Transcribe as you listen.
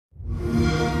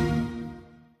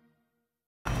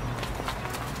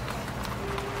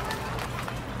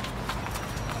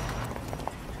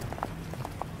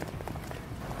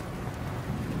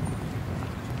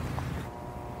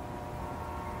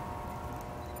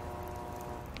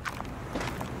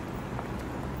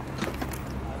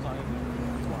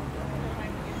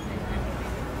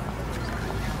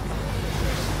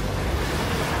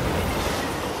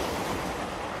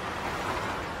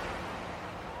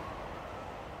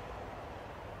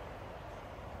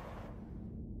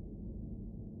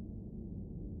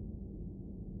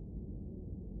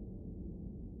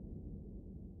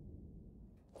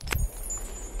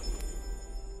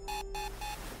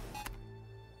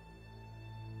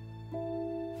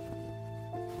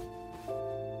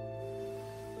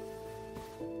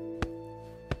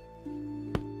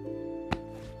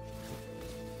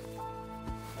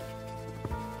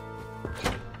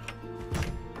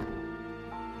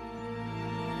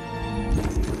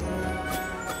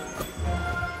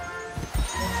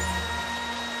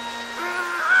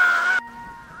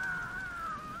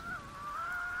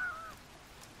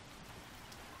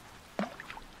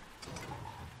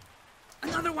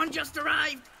train just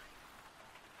arrived!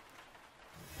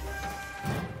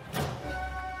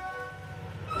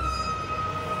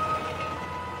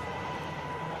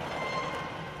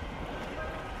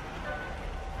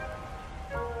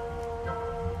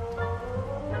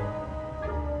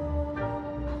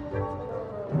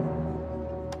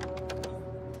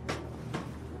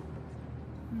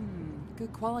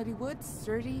 Good quality wood,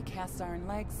 sturdy, cast iron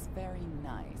legs, very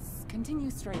nice. Continue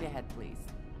straight ahead, please.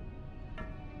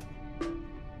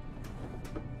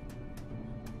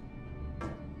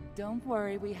 Don't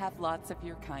worry, we have lots of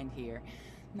your kind here.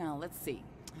 Now, let's see.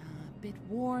 A bit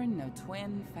worn, no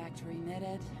twin, factory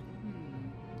knitted.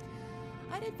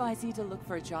 I'd advise you to look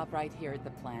for a job right here at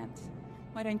the plant.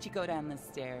 Why don't you go down the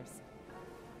stairs?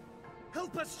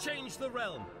 Help us change the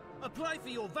realm. Apply for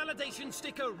your validation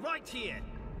sticker right here.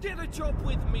 Get a job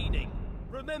with meaning.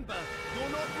 Remember, you're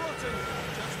not rotten,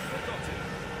 just forgotten.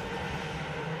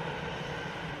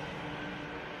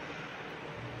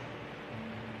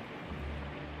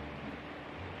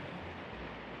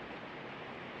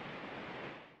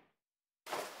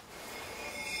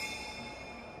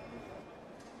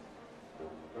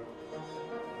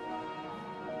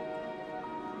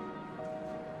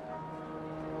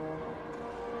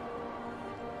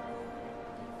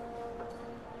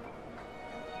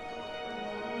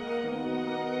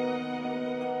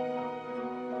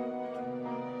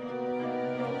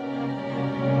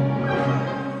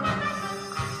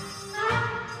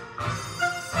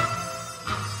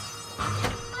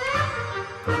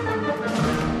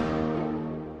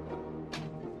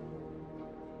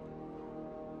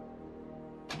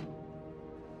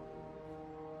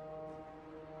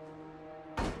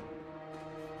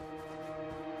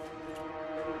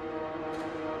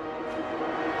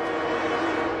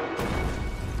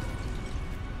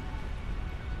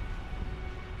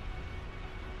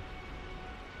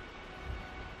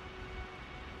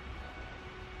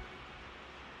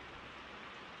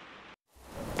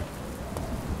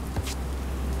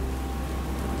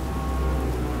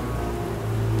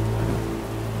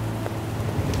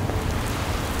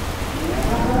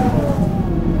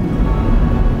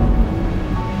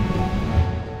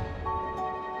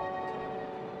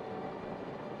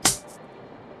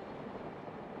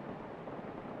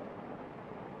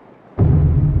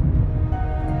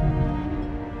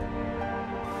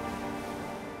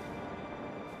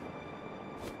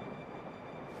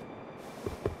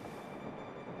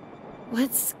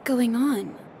 What's going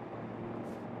on?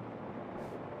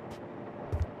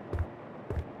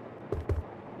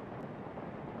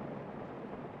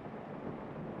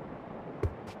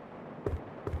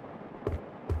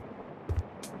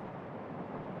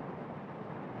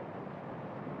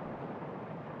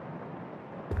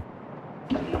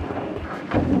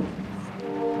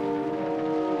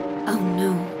 Oh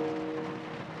no.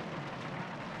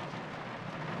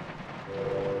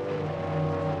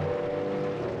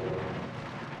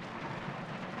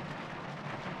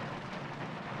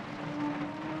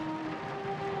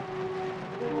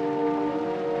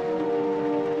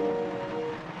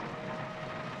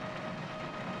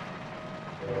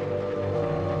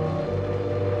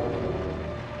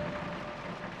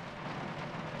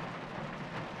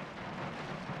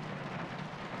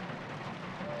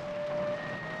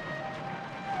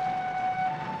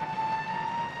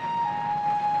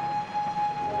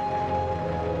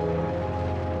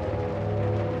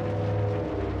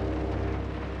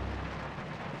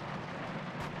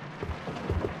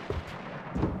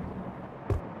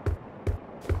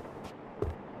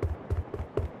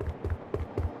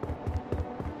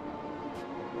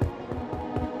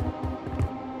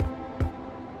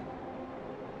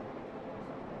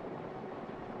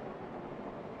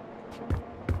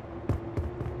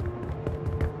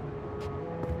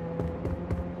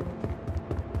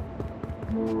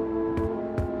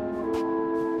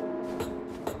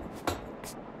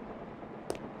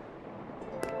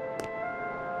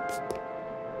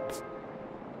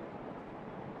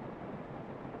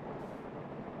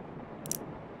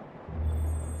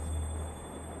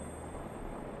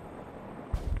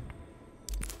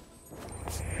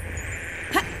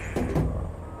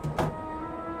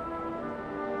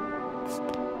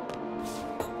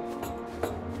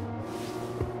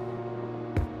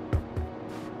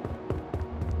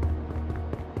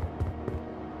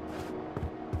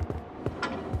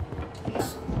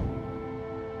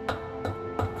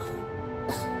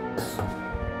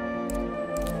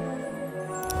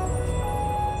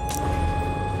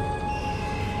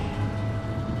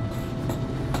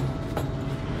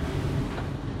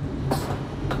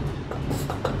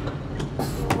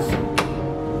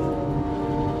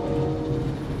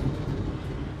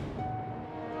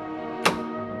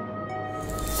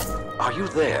 Are you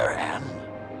there, Anne?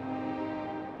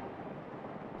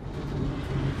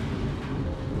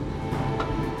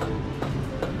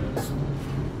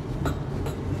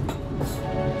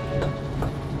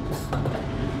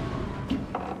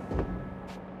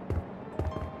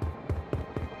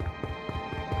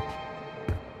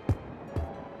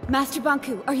 Master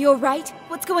Banku, are you alright?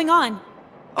 What's going on?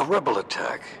 A rebel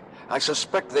attack. I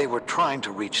suspect they were trying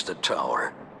to reach the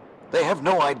tower. They have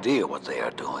no idea what they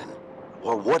are doing,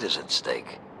 or what is at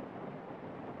stake.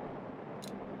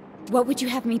 What would you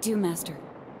have me do, Master?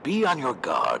 Be on your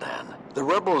guard, Anne. The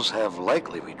rebels have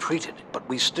likely retreated, but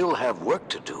we still have work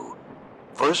to do.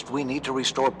 First, we need to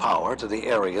restore power to the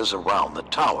areas around the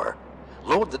tower.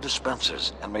 Load the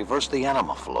dispensers and reverse the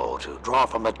anima flow to draw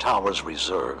from the tower's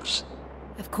reserves.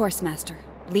 Of course, Master.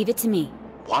 Leave it to me.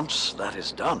 Once that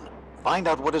is done, find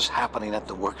out what is happening at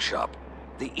the workshop.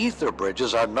 The ether bridge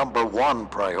is our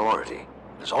 #1 priority.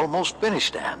 It's almost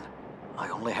finished, Anne. I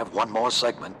only have one more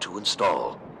segment to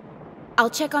install. I'll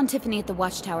check on Tiffany at the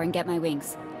watchtower and get my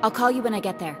wings. I'll call you when I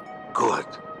get there. Good.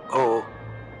 Oh,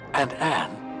 and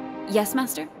Anne, Yes,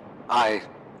 Master?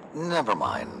 never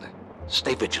mind.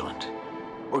 Stay vigilant.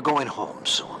 We're going home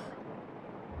soon.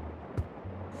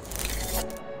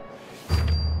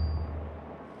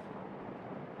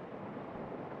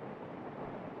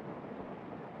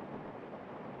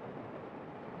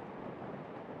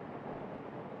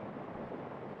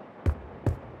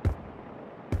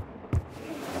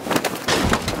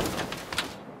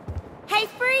 Hey,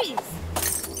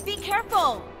 freeze! Be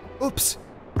careful! Oops.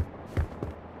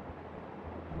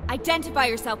 Identify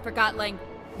yourself, Forgotling.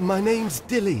 My name's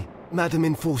Dilly, Madam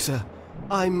Enforcer.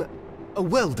 I'm a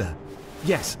welder.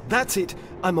 Yes, that's it.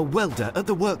 I'm a welder at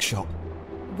the workshop.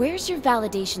 Where's your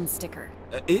validation sticker?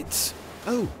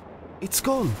 Oh, it's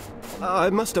gone. I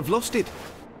must have lost it.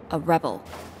 A rebel.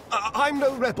 I'm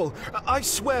no rebel. I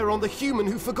swear on the human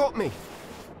who forgot me.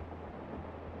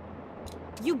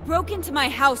 You broke into my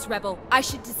house, Rebel. I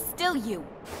should distill you.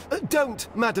 Don't,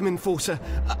 Madam Enforcer.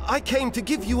 I came to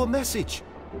give you a message.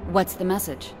 What's the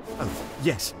message? Oh,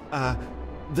 yes.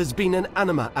 There's been an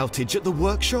anima outage at the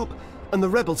workshop, and the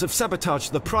rebels have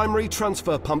sabotaged the primary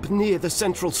transfer pump near the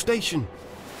central station.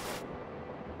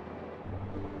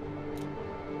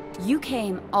 You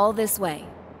came all this way,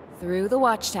 through the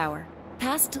watchtower,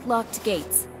 past locked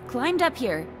gates, climbed up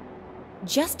here,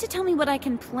 just to tell me what I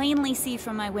can plainly see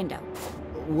from my window.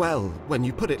 Well, when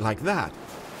you put it like that...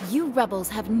 You rebels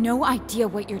have no idea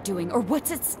what you're doing or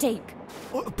what's at stake.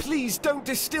 Oh, please don't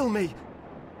distill me.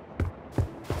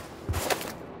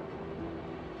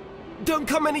 Don't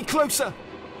come any closer.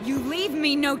 You leave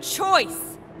me no choice.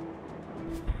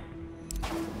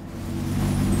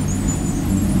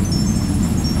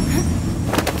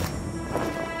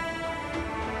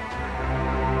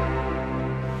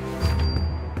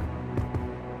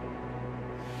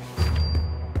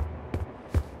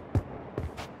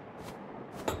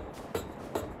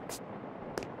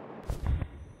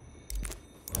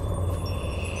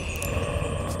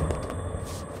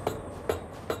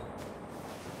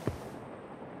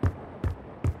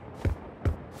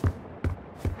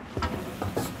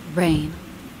 Rain.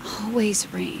 Always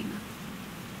rain.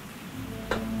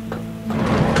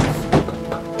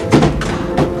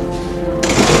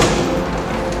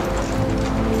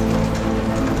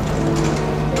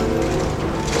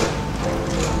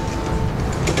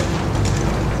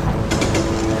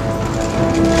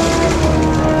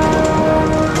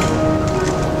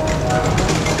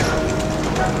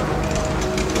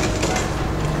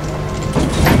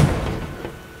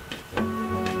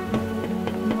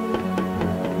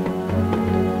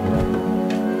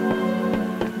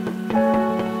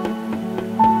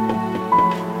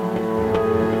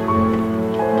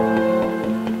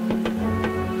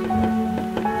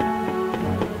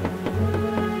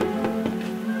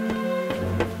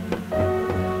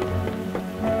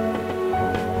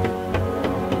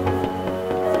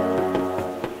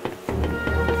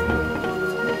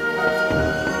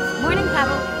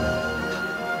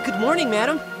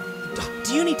 Madam?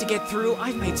 Do you need to get through?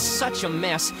 I've made such a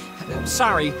mess.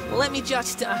 Sorry, let me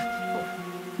just,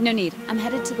 No need. I'm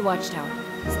headed to the watchtower.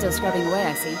 Still scrubbing away,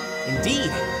 I see. Indeed.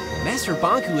 Master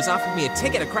Banku has offered me a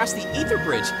ticket across the ether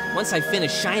bridge once I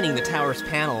finish shining the tower's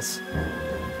panels.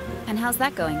 And how's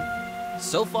that going?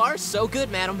 So far, so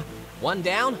good, madam. One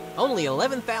down, only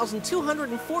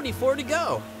 11,244 to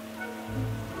go.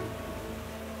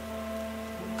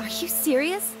 Are you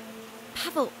serious?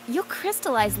 Pavel, you'll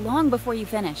crystallize long before you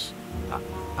finish.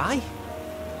 I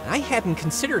hadn't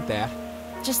considered that.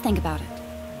 Just think about it.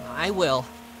 I will.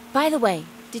 By the way,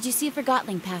 did you see a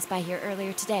Forgotling pass by here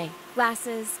earlier today?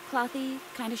 Glasses, clothy,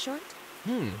 kinda short?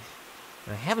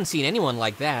 I haven't seen anyone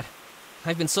like that.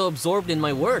 I've been so absorbed in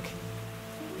my work.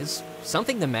 Is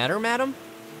something the matter, madam?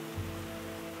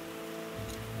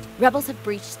 Rebels have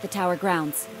breached the tower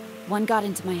grounds. One got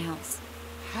into my house.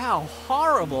 How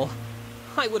horrible!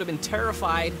 I would have been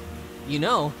terrified. You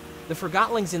know, the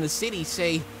Forgotlings in the city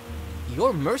say,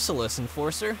 "You're merciless,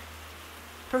 Enforcer."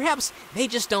 Perhaps they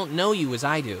just don't know you as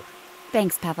I do.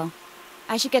 Thanks, Pavel.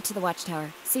 I should get to the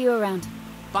watchtower. See you around.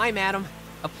 Bye, madam.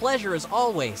 A pleasure as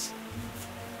always.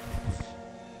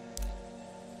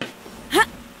 Ha!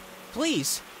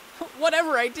 Please,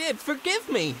 whatever I did, forgive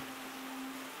me.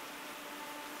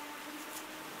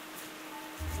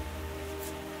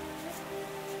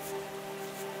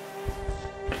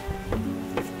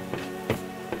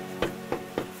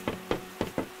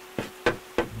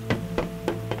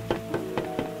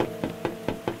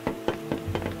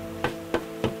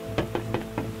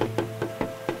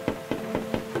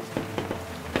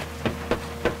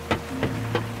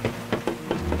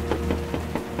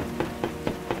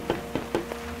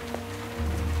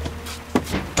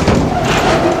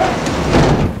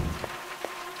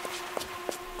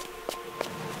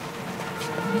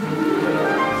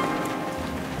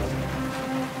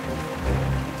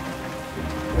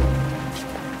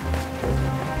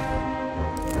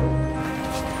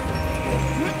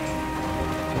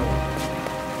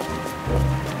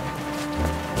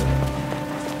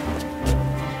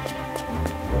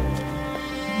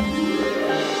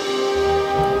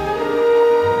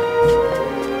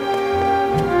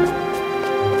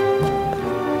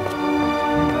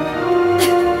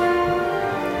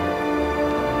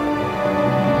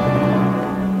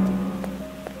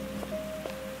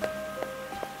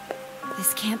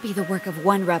 This can't be the work of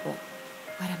one rebel.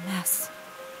 What a mess.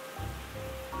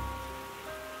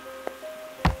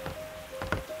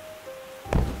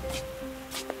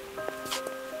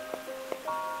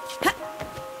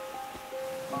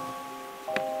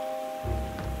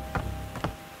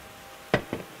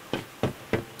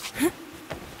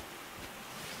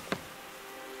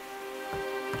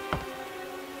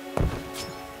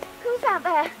 Who's out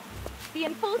there? The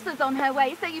Enforcer's on her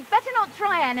way, so you better not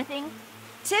try anything.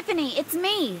 Tiffany, it's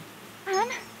me!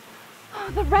 Anne? Oh,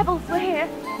 the rebels were here.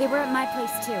 They were at my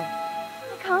place too.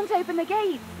 I can't open the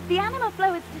gate. The anima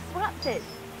flow is disrupted.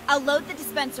 I'll load the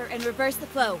dispenser and reverse the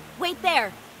flow. Wait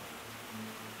there!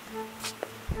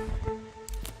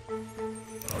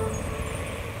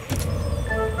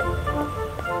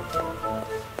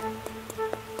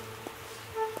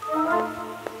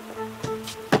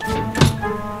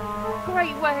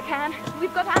 Great work, Anne.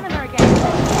 We've got anima again.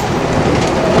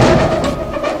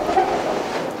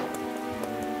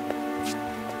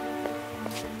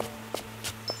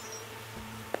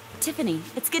 Tiffany,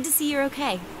 it's good to see you're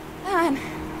okay. Anne,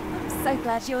 I'm so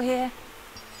glad you're here.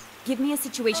 Give me a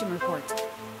situation report.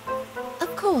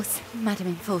 Of course, Madam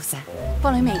Enforcer.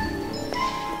 Follow me.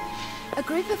 A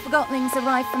group of Forgotlings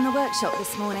arrived from the workshop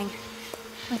this morning.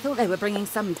 I thought they were bringing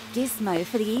some gizmo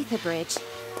for the ether bridge.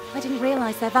 I didn't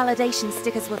realize their validation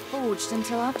stickers were forged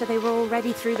until after they were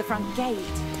already through the front gate.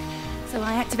 So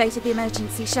I activated the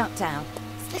emergency shutdown.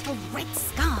 This little red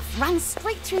scarf ran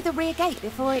straight through the rear gate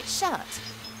before it shut.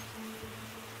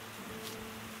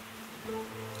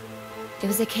 It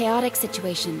was a chaotic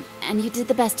situation, and you did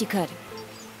the best you could.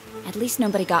 At least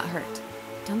nobody got hurt.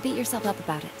 Don't beat yourself up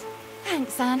about it.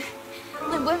 Thanks, Anne.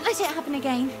 I won't let it happen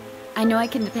again. I know I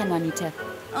can depend on you, Tiff.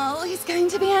 Oh, he's going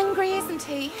to be angry, isn't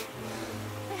he?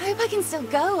 I hope I can still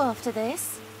go after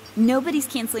this. Nobody's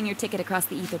canceling your ticket across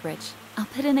the ether bridge. I'll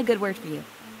put in a good word for you.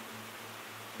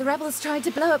 The rebels tried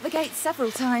to blow up the gate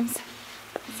several times.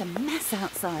 It's a mess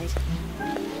outside.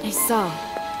 I saw.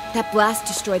 That blast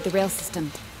destroyed the rail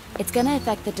system. It's gonna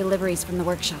affect the deliveries from the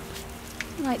workshop.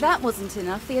 Like that wasn't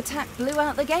enough, the attack blew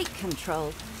out the gate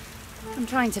control. I'm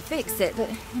trying to fix it, but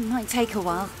it might take a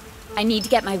while. I need to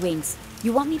get my wings.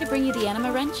 You want me to bring you the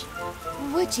anima wrench?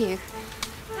 Would you?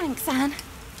 Thanks, Anne.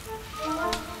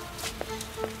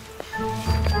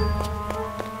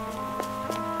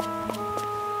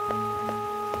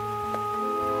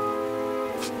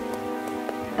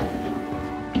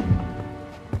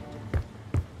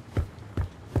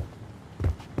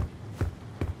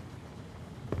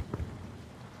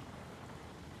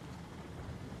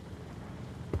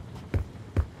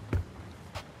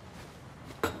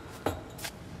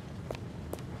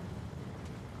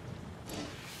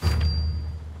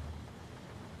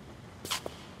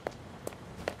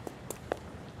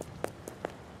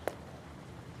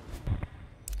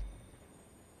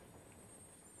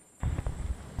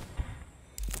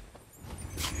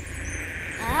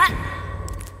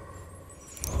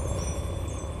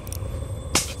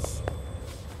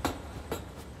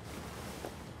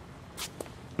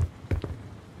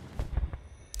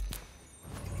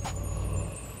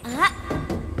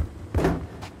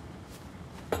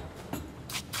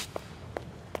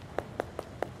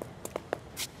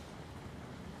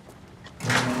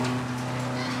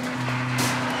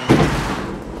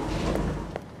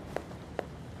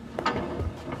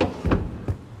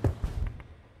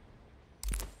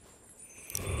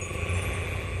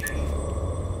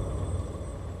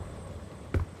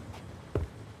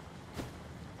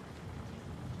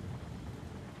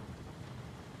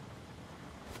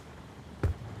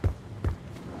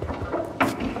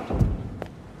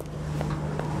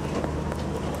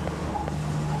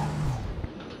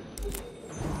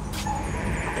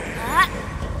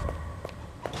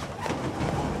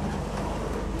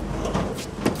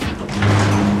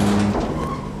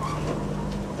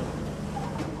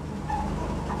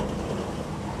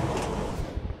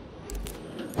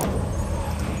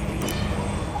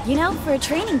 know, for a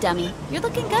training dummy, you're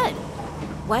looking good.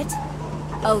 What?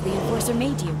 Oh, the Enforcer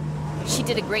made you. She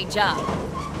did a great job.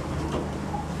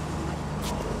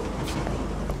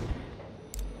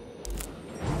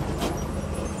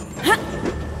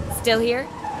 Ha! Still here?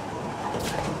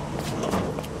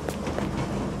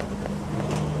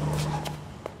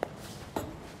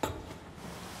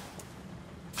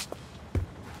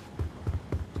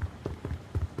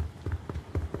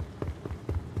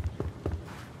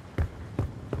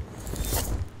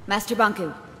 Master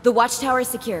Banku, the watchtower is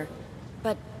secure.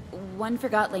 But one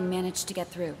Forgotling managed to get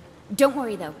through. Don't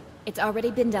worry, though. It's already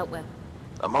been dealt with.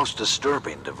 A most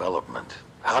disturbing development.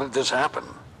 How did this happen?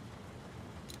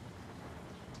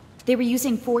 They were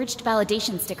using forged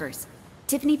validation stickers.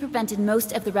 Tiffany prevented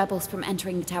most of the rebels from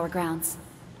entering the tower grounds.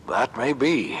 That may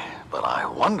be, but I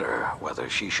wonder whether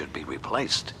she should be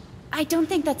replaced. I don't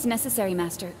think that's necessary,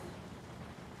 Master.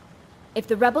 If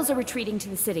the rebels are retreating to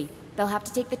the city, they'll have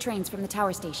to take the trains from the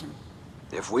tower station.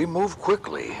 If we move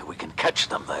quickly, we can catch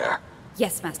them there.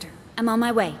 Yes, Master. I'm on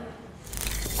my way.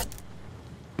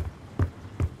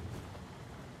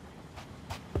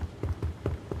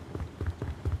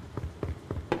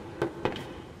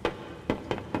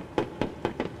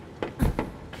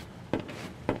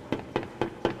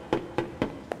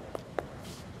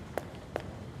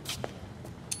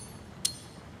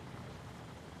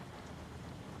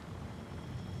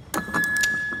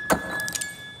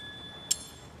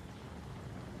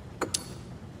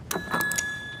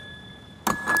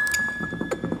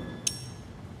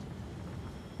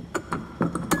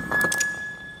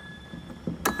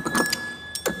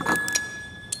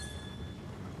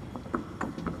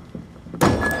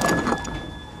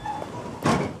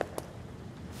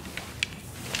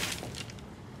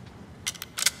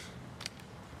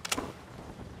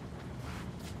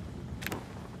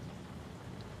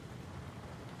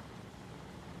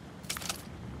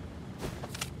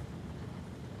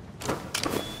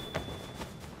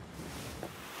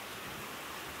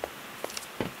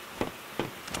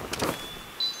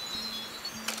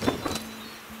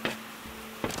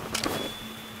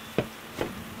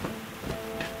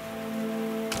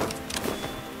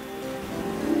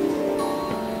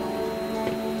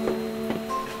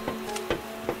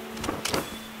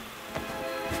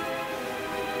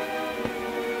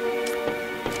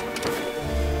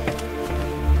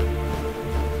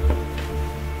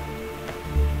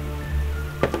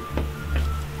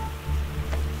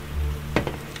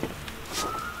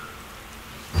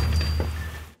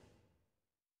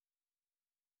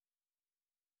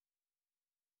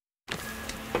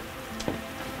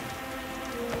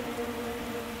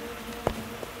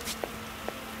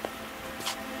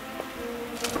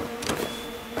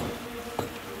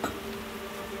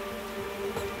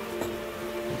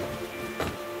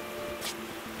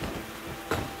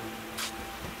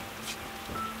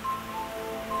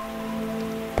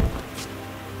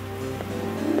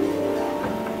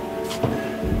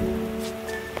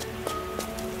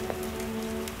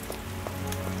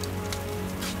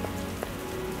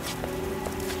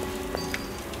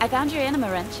 I found your anima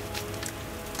wrench.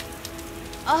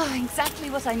 Oh, exactly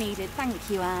what I needed. Thank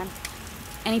you, Anne.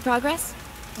 Any progress?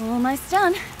 Almost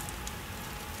done.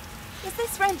 Does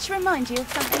this wrench remind you of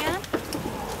something, Anne?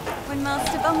 When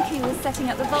Master Bunky was setting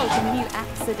up the vault and you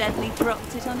accidentally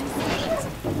dropped it on his feet.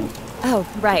 Oh,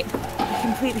 right. I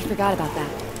completely forgot about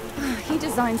that. He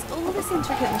designs all this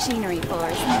intricate machinery for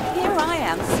us, and here I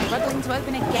am struggling to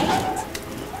open a gate.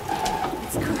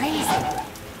 It's crazy.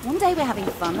 One day we're having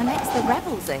fun, the next the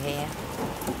rebels are here.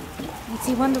 Makes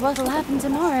you wonder what'll happen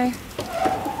tomorrow.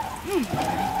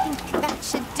 I think that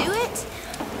should do it.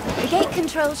 The gate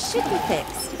controls should be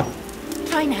fixed.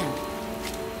 Try now.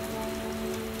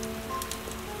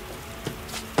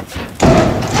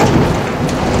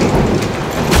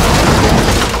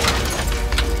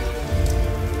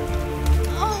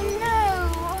 Oh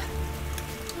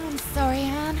no! I'm sorry,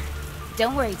 Anne.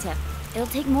 Don't worry, Tip. It'll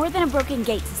take more than a broken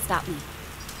gate to stop me.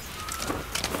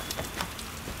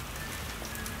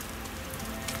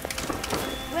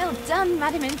 Well done,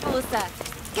 Madam Enforcer.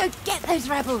 Go get those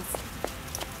rebels.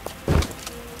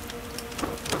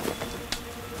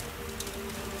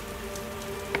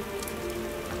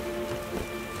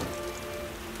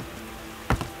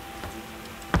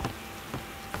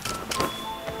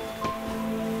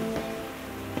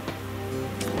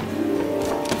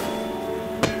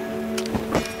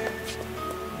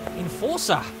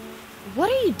 Enforcer! What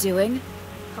are you doing?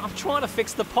 I'm trying to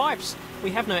fix the pipes.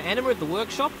 We have no anima at the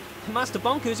workshop, and Master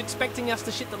Bonku's expecting us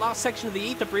to ship the last section of the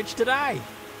ether bridge today.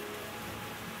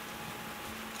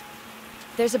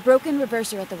 There's a broken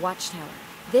reverser at the watchtower.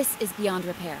 This is beyond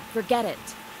repair. Forget it.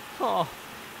 Oh,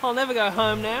 I'll never go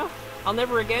home now. I'll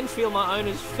never again feel my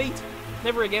owner's feet.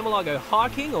 Never again will I go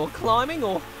hiking or climbing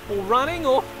or running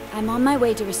or... I'm on my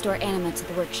way to restore Anima to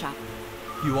the workshop.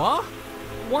 You are?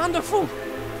 Wonderful!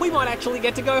 We might actually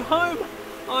get to go home!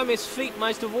 I miss feet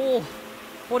most of all.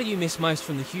 What do you miss most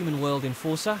from the human world,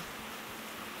 Enforcer?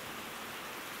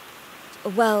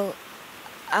 Well,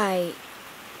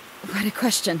 What a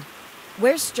question.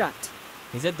 Where's Strut?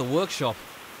 He's at the workshop.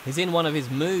 He's in one of his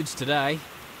moods today.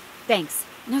 Thanks.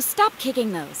 Now stop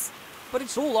kicking those. But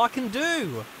it's all I can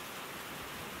do.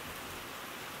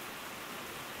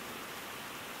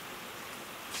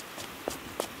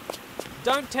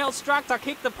 Don't tell Struct I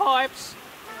kicked the pipes.